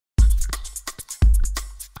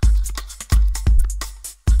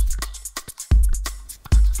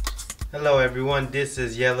Hello everyone, this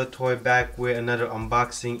is Yellow Toy back with another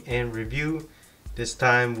unboxing and review. This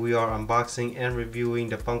time we are unboxing and reviewing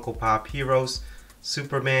the Funko Pop Heroes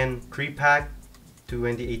Superman 3-pack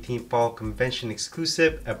 2018 Fall Convention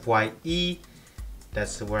exclusive FYE.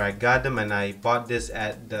 That's where I got them, and I bought this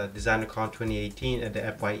at the DesignerCon 2018 at the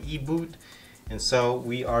FYE booth. And so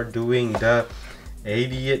we are doing the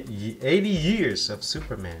 80 years of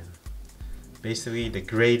Superman. Basically the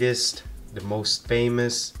greatest, the most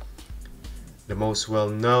famous, the most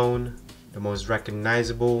well-known, the most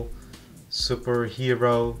recognizable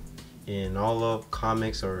superhero in all of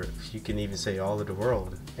comics, or you can even say all of the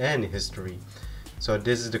world and history. So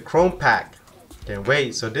this is the Chrome pack. Can't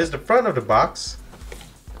wait. So this is the front of the box,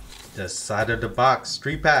 the side of the box,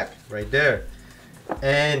 3-pack right there.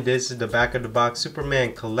 And this is the back of the box.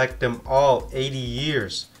 Superman, collect them all, 80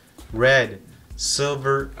 years, red,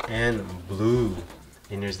 silver, and blue.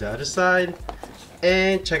 And here's the other side.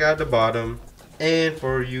 And check out the bottom. And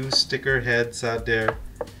for you sticker heads out there,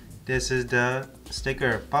 this is the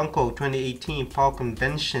sticker Funko 2018 Fall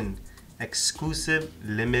Convention exclusive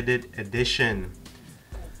limited edition.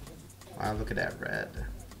 Wow, look at that red.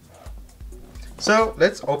 So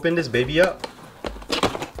let's open this baby up.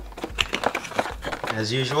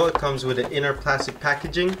 As usual, it comes with an inner plastic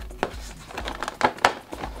packaging.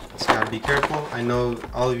 Just gotta be careful. I know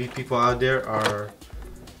all of you people out there are...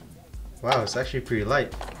 Wow, it's actually pretty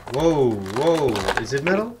light. Whoa, whoa, is it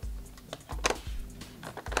metal?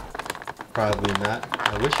 Probably not.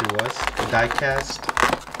 I wish it was. A die cast.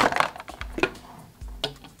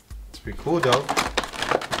 It's pretty cool though.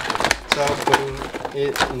 So putting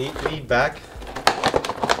it neatly back.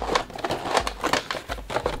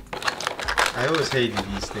 I always hated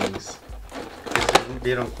these things.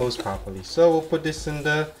 They don't close properly. So we'll put this in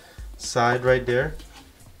the side right there.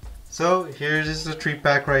 So here's the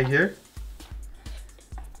 3-pack right here.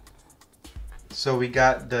 So we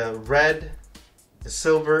got the red, the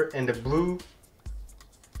silver, and the blue.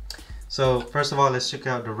 So first of all, let's check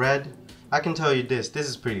out the red. I can tell you this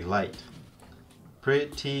is pretty light.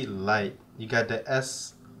 Pretty light. You got the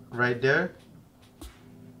S right there.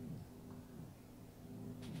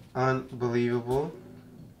 Unbelievable.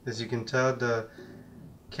 As you can tell, the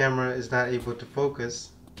camera is not able to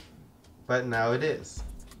focus, but now it is.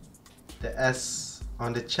 The S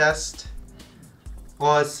on the chest.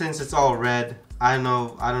 Well, since it's all red, I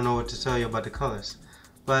don't know what to tell you about the colors,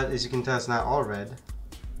 but as you can tell, it's not all red.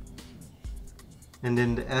 And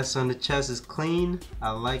then the S on the chest is clean. I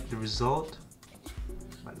like the result,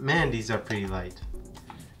 but man, these are pretty light.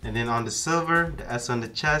 And then on the silver, the S on the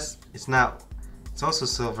chest, it's also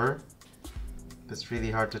silver, but it's really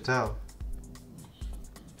hard to tell.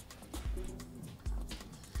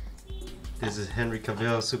 This is Henry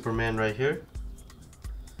Cavill Superman right here.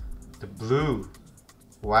 The blue.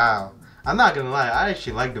 Wow. I'm not gonna lie, I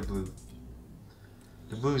actually like the blue.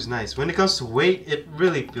 The blue is nice. When it comes to weight, it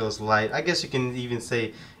really feels light. I guess you can even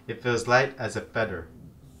say it feels light as a feather.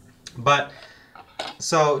 But,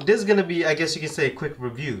 so this is gonna be, I guess you can say, a quick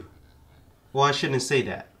review. Well, I shouldn't say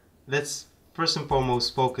that. Let's first and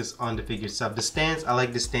foremost focus on the figure itself. The stance, I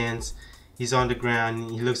like the stance. He's on the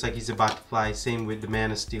ground, he looks like he's about to fly. Same with the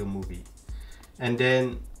Man of Steel movie. And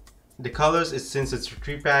then the colors, since it's a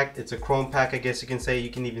 3-pack, it's a chrome pack, I guess you can say. You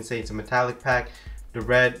can even say it's a metallic pack. The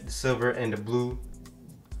red, the silver, and the blue.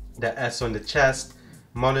 The S on the chest.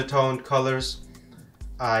 Monotone colors.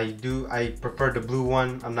 I prefer the blue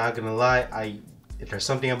one. I'm not gonna lie. If there's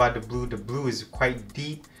something about the blue is quite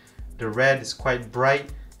deep. The red is quite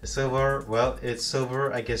bright. The silver, well, it's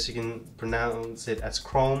silver. I guess you can pronounce it as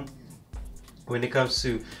chrome. When it comes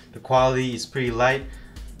to the quality, it's pretty light.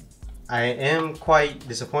 I am quite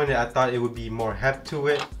disappointed. I thought it would be more heft to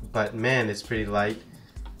it, but man, it's pretty light.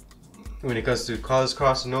 When it comes to colors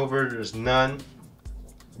crossing over, there's none,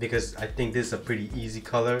 because I think this is a pretty easy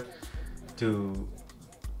color to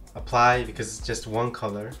apply because it's just one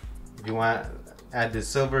color. If you want to add the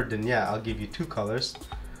silver, then yeah, I'll give you 2 colors.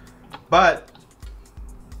 But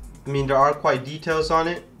I mean, there are quite details on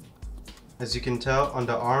it, as you can tell on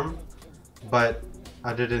the arm, but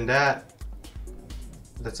other than that,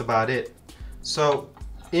 that's about it. So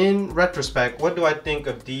in retrospect, what do I think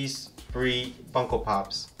of these 3 Funko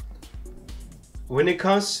Pops? When it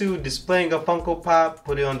comes to displaying a Funko Pop,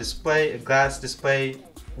 put it on display, a glass display,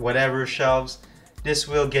 whatever, shelves, this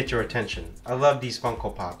will get your attention. I love these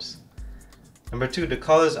Funko Pops. Number 2, the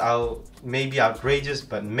colors may be outrageous,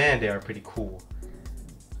 but man, they are pretty cool.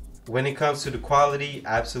 When it comes to the quality,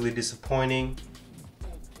 absolutely disappointing.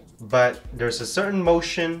 But there's a certain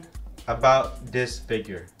motion about this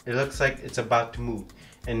figure. It looks like it's about to move,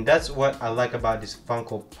 and that's what I like about this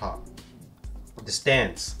Funko Pop. The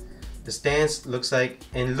stance. The stance looks like,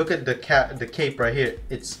 and look at the cape right here,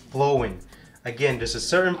 it's flowing. Again, there's a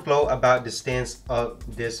certain flow about the stance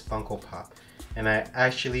of this Funko Pop, and I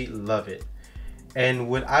actually love it. And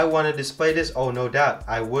would I want to display this? Oh, no doubt,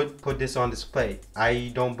 I would put this on display.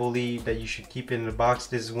 I don't believe that you should keep it in the box.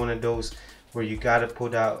 This is one of those where you gotta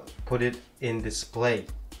put it in display.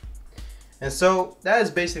 And so that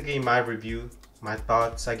is basically my review, my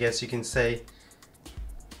thoughts, I guess you can say.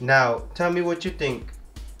 Now, tell me what you think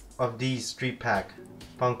of these 3-pack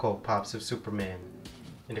Funko Pops of Superman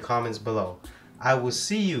in the comments below. I will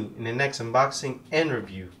see you in the next unboxing and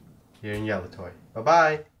review here in Yellow Toy. Bye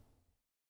bye.